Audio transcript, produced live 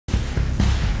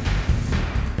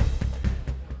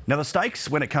Now, the stakes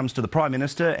when it comes to the Prime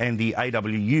Minister and the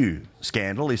AWU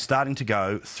scandal is starting to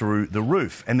go through the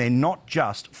roof, and they're not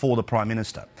just for the Prime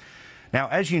Minister. Now,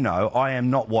 as you know, I am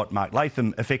not what Mark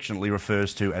Latham affectionately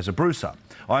refers to as a bruiser.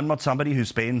 I'm not somebody who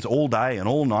spends all day and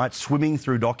all night swimming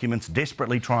through documents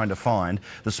desperately trying to find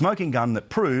the smoking gun that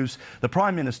proves the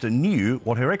Prime Minister knew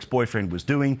what her ex-boyfriend was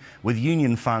doing with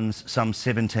union funds some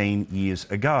 17 years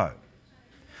ago.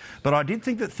 But I did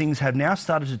think that things have now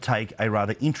started to take a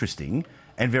rather interesting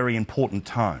and very important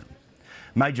tone.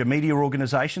 Major media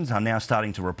organisations are now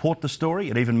starting to report the story.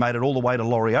 It even made it all the way to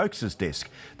Laurie Oakes's desk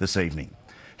this evening.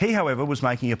 He, however, was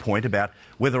making a point about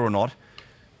whether or not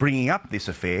bringing up this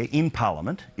affair in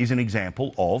Parliament is an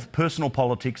example of personal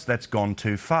politics that's gone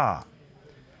too far.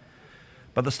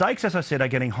 But the stakes, as I said, are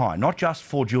getting high, not just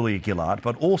for Julia Gillard,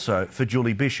 but also for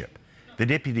Julie Bishop, the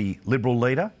Deputy Liberal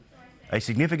leader, a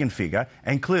significant figure,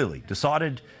 and clearly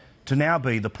decided to now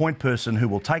be the point person who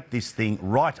will take this thing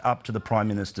right up to the Prime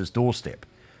Minister's doorstep.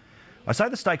 I say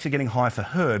the stakes are getting high for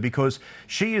her because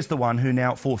she is the one who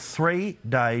now, for 3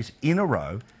 days in a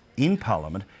row in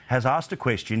Parliament, has asked a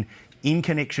question in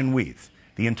connection with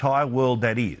the entire world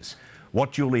that is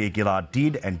what Julia Gillard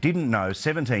did and didn't know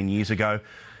 17 years ago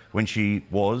when she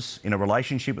was in a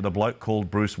relationship with a bloke called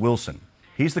Bruce Wilson.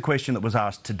 Here's the question that was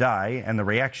asked today, and the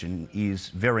reaction is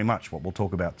very much what we'll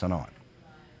talk about tonight.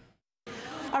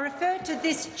 I refer to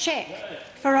this cheque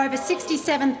for over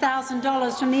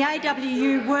 $67,000 from the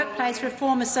AWU Workplace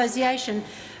Reform Association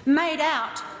made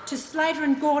out to Slater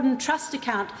and Gordon Trust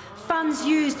account, funds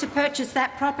used to purchase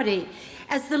that property.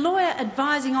 As the lawyer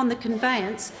advising on the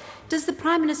conveyance, does the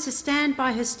Prime Minister stand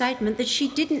by her statement that she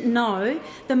didn't know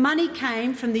the money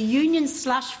came from the union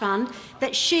slush fund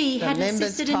that she had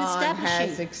assisted in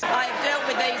establishing? I have dealt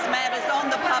with these matters on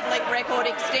the public record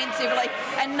extensively,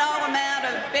 and no amount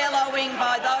of bellowing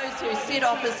by those who sit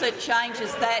opposite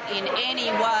changes that in any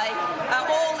way.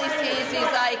 All this is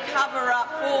a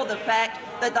cover-up for the fact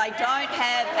that they don't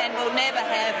have and will never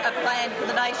have a plan for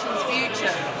the nation's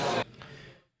future.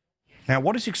 Now,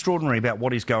 what is extraordinary about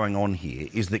what is going on here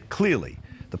is that clearly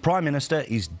the Prime Minister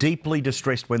is deeply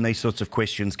distressed when these sorts of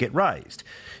questions get raised.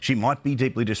 She might be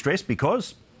deeply distressed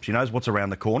because she knows what's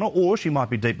around the corner, or she might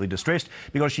be deeply distressed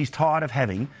because she's tired of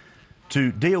having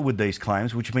to deal with these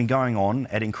claims which have been going on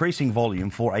at increasing volume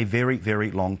for a very,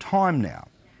 very long time now.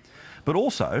 But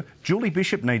also, Julie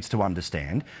Bishop needs to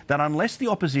understand that unless the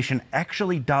opposition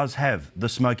actually does have the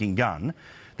smoking gun,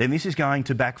 then this is going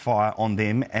to backfire on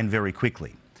them, and very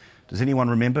quickly. Does anyone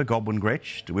remember Godwin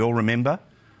Gretsch? Do we all remember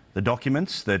the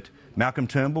documents that Malcolm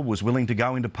Turnbull was willing to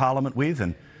go into Parliament with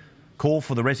and call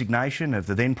for the resignation of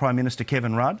the then Prime Minister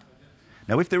Kevin Rudd?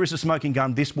 Now, if there is a smoking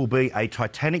gun, this will be a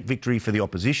titanic victory for the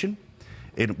opposition.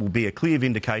 It will be a clear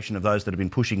vindication of those that have been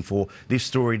pushing for this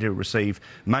story to receive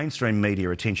mainstream media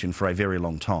attention for a very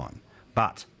long time.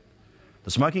 But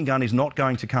the smoking gun is not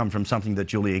going to come from something that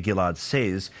Julia Gillard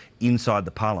says inside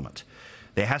the Parliament.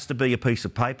 There has to be a piece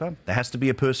of paper, there has to be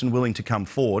a person willing to come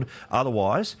forward,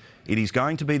 otherwise it is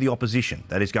going to be the opposition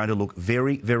that is going to look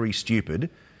very, very stupid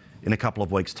in a couple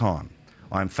of weeks' time.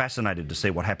 I am fascinated to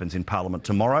see what happens in Parliament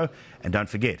tomorrow, and don't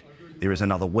forget, there is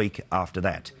another week after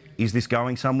that. Is this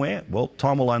going somewhere? Well,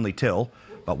 time will only tell,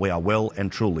 but we are well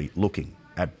and truly looking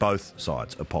at both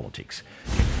sides of politics.